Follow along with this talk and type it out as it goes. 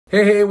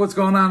Hey, what's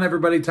going on,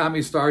 everybody?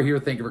 Tommy Star here.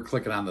 Thank you for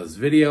clicking on this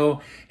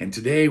video. And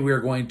today we are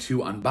going to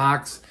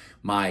unbox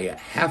my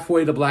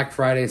halfway to Black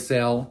Friday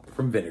sale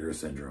from Vinegar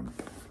Syndrome.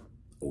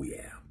 Oh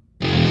yeah.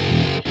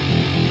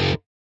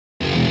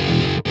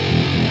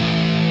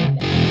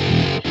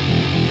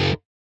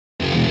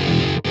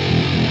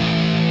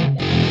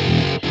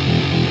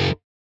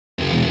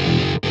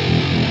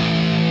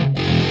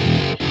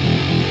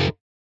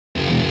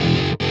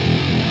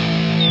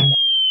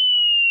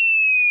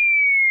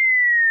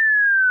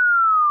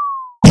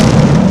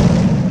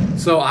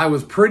 So I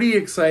was pretty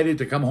excited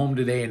to come home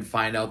today and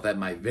find out that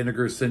my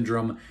Vinegar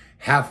Syndrome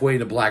halfway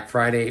to Black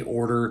Friday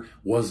order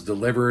was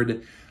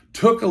delivered.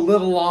 Took a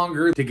little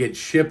longer to get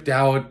shipped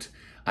out.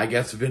 I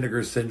guess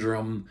Vinegar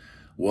Syndrome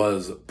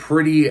was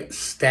pretty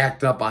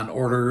stacked up on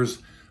orders,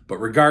 but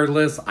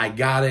regardless, I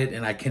got it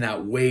and I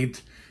cannot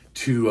wait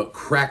to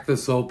crack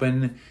this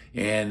open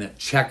and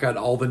check out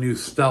all the new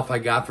stuff I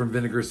got from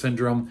Vinegar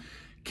Syndrome.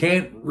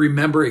 Can't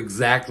remember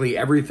exactly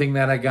everything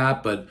that I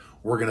got, but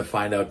we're gonna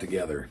find out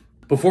together.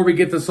 Before we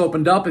get this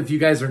opened up, if you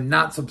guys are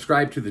not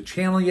subscribed to the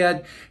channel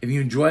yet, if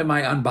you enjoy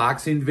my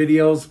unboxing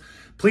videos,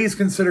 please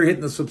consider hitting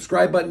the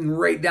subscribe button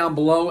right down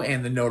below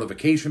and the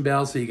notification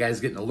bell so you guys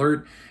get an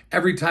alert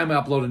every time I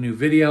upload a new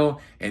video.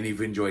 And if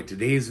you enjoyed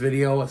today's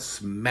video,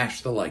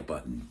 smash the like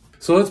button.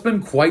 So it's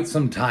been quite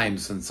some time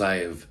since I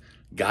have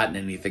gotten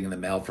anything in the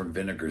mail from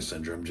Vinegar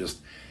Syndrome.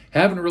 Just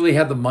haven't really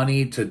had the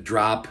money to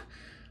drop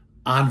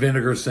on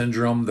Vinegar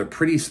Syndrome. They're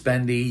pretty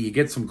spendy. You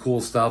get some cool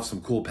stuff,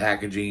 some cool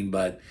packaging,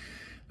 but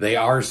they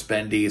are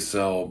spendy,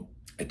 so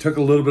I took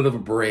a little bit of a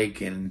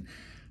break and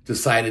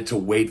decided to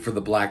wait for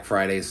the Black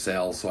Friday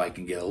sale so I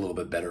can get a little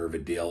bit better of a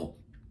deal.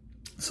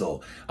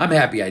 So I'm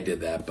happy I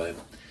did that, but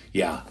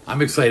yeah,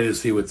 I'm excited to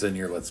see what's in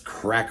here. Let's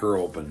crack her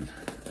open.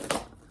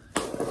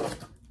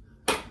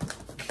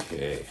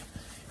 Okay,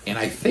 and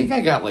I think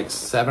I got like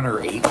 7 or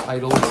 8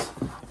 titles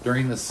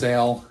during the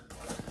sale.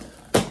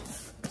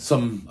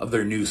 Some of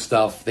their new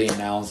stuff they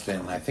announced,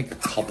 and I think a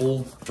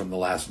couple from the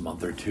last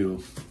month or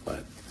two,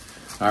 but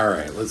all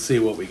right, let's see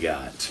what we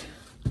got.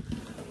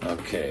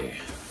 Okay,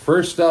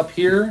 first up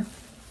here,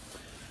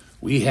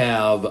 we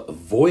have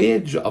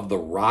Voyage of the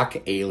Rock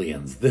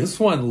Aliens. This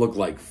one looked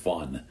like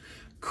fun.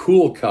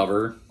 Cool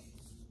cover.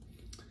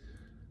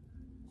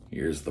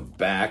 Here's the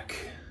back.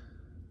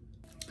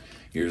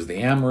 Here's the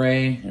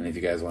Amray, and if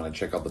you guys want to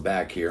check out the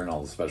back here and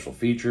all the special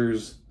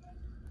features.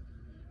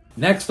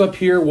 Next up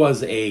here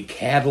was a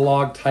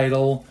catalog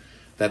title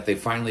that they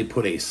finally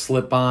put a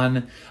slip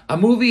on. A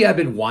movie I've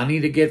been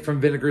wanting to get from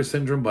Vinegar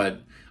Syndrome,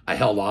 but I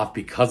held off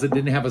because it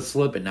didn't have a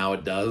slip, and now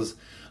it does.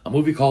 A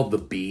movie called The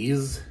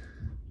Bees.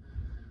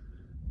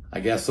 I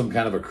guess some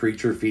kind of a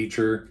creature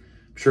feature.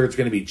 I'm sure it's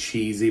going to be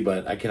cheesy,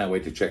 but I cannot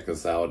wait to check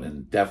this out,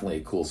 and definitely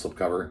a cool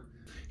slipcover.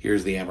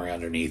 Here's the Emery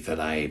underneath that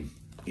I,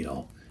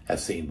 have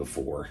seen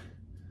before.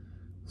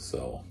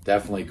 So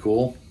definitely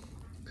cool.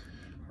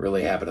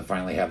 Really happy to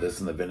finally have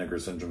this in the Vinegar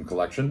Syndrome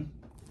collection.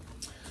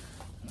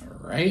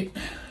 All right.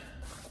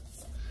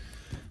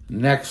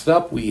 Next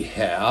up, we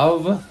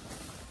have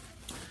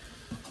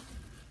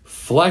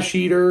Flesh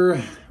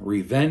Eater,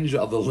 Revenge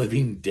of the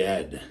Living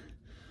Dead.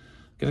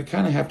 Gonna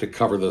kind of have to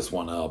cover this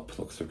one up.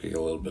 Looks like we get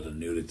a little bit of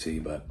nudity,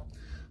 but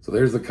so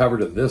there's the cover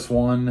to this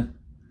one.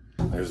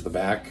 There's the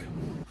back.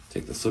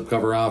 Take the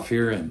slipcover off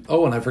here, and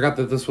oh, and I forgot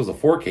that this was a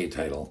 4K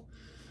title.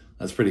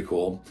 That's pretty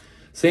cool.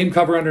 Same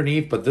cover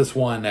underneath, but this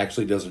one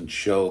actually doesn't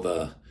show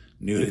the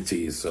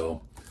nudity,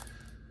 so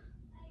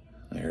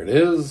there it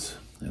is.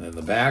 And then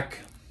the back.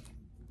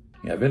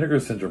 Yeah, Vinegar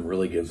Syndrome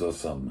really gives us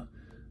some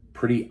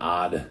pretty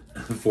odd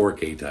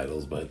 4K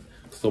titles, but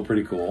still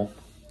pretty cool.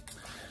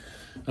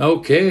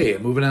 Okay,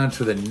 moving on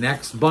to the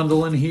next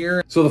bundle in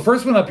here. So the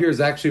first one up here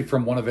is actually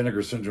from one of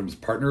Vinegar Syndrome's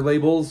partner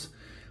labels.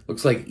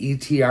 Looks like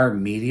ETR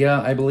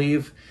Media, I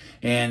believe.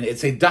 And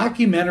it's a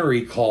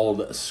documentary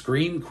called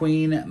Scream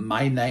Queen,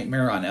 My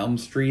Nightmare on Elm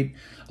Street.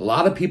 A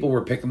lot of people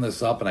were picking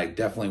this up, and I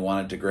definitely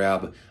wanted to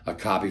grab a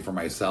copy for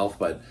myself,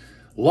 but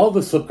love the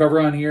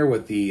slipcover on here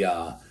with the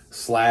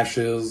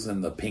slashes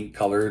and the pink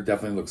color.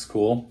 Definitely looks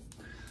cool.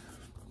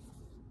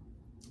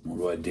 We'll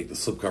go ahead and take the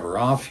slipcover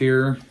off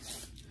here.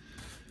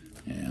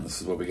 And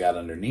this is what we got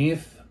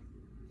underneath.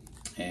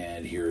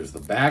 And here's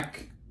the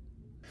back.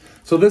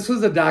 So this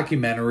was a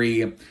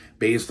documentary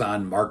based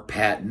on Mark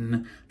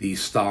Patton, the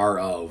star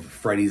of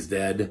Freddy's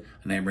Dead,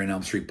 A Nightmare on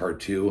Elm Street Part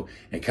 2,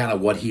 and kind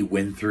of what he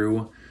went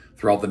through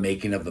throughout the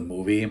making of the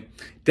movie.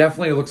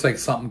 Definitely looks like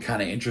something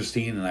kind of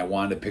interesting, and I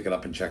wanted to pick it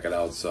up and check it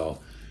out.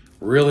 So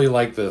really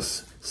like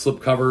this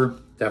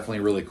slipcover. Definitely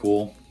really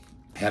cool.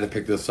 Had to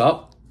pick this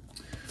up.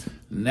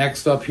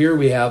 Next up here,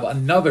 we have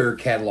another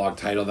catalog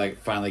title that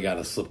finally got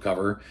a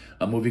slipcover,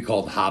 a movie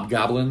called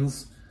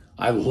Hobgoblins.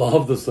 I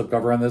love the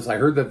slipcover on this. I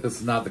heard that this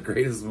is not the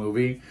greatest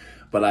movie,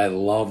 but I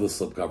love the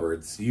slipcover.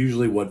 It's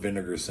usually what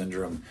Vinegar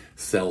Syndrome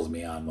sells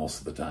me on most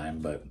of the time,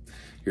 but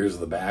here's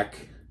the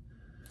back.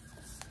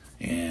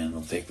 And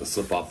we'll take the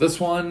slip off this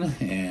one,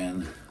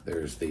 and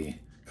there's the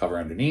cover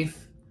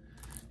underneath.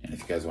 And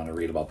if you guys want to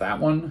read about that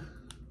one,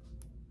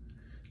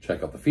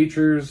 check out the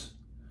features.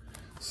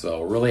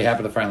 So really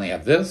happy to finally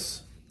have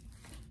this.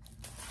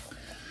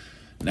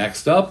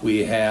 Next up,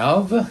 we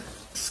have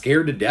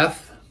Scared to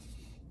Death.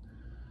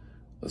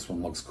 This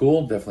one looks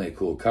cool. Definitely a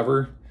cool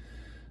cover.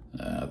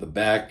 The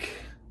back,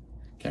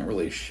 can't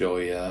really show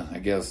you. I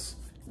guess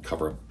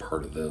cover a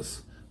part of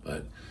this,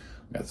 but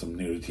got some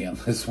nudity on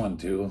this one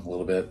too, a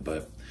little bit.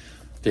 But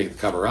take the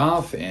cover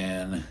off,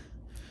 and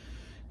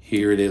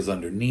here it is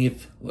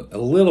underneath. A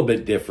little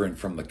bit different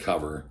from the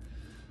cover.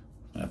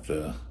 I have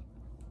to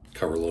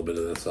cover a little bit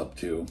of this up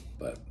too,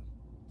 but.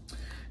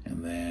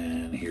 And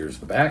then here's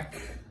the back.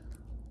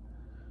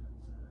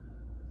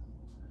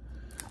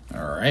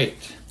 All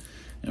right.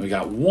 And we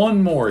got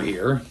one more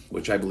here,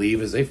 which I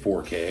believe is a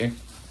 4K.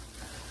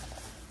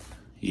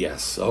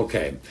 Yes,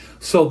 okay.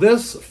 So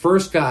this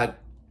first got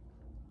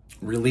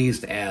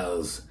released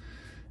as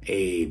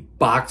a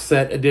box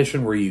set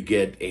edition where you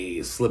get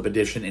a slip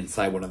edition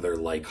inside one of their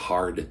like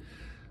hard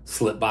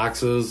slip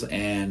boxes.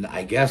 And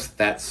I guess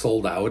that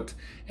sold out.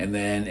 And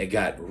then it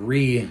got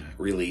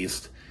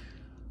re-released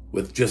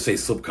with just a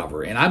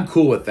slipcover. And I'm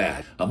cool with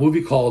that. A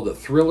movie called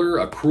Thriller,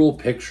 A Cruel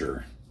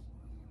Picture.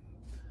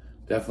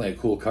 Definitely a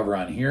cool cover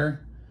on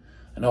here.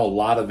 I know a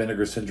lot of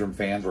Vinegar Syndrome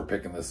fans were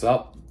picking this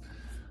up,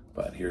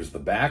 but here's the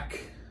back.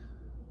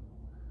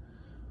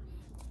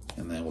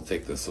 And then we'll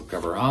take this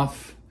slipcover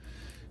off.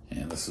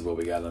 And this is what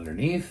we got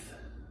underneath.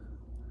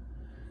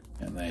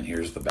 And then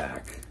here's the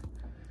back.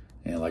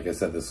 And like I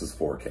said, this is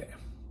 4K.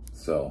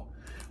 So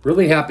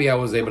really happy I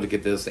was able to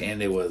get this,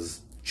 and it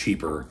was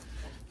cheaper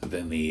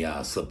than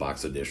the slip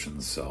box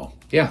editions. So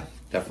yeah,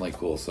 definitely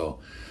cool. So,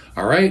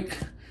 all right.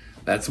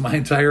 That's my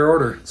entire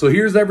order. So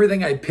here's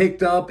everything I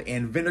picked up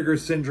in Vinegar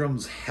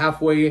Syndrome's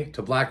halfway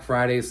to Black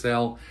Friday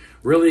sale.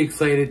 Really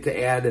excited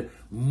to add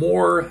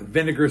more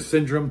Vinegar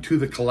Syndrome to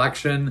the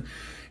collection.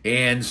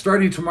 And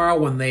starting tomorrow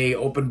when they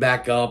open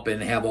back up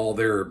and have all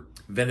their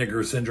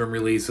Vinegar Syndrome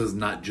releases,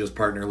 not just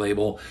partner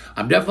label,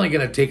 I'm definitely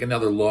going to take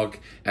another look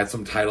at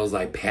some titles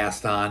I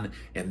passed on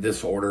in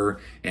this order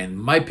and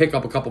might pick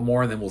up a couple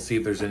more, and then we'll see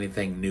if there's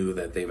anything new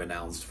that they've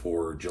announced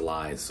for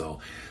July. So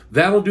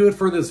that'll do it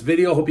for this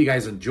video. Hope you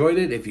guys enjoyed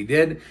it. If you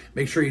did,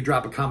 make sure you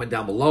drop a comment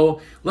down below.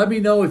 Let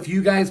me know if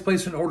you guys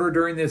placed an order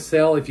during this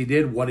sale. If you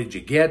did, what did you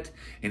get?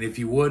 And if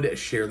you would,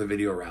 share the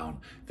video around.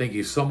 Thank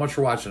you so much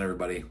for watching,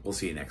 everybody. We'll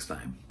see you next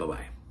time.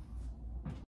 Bye-bye.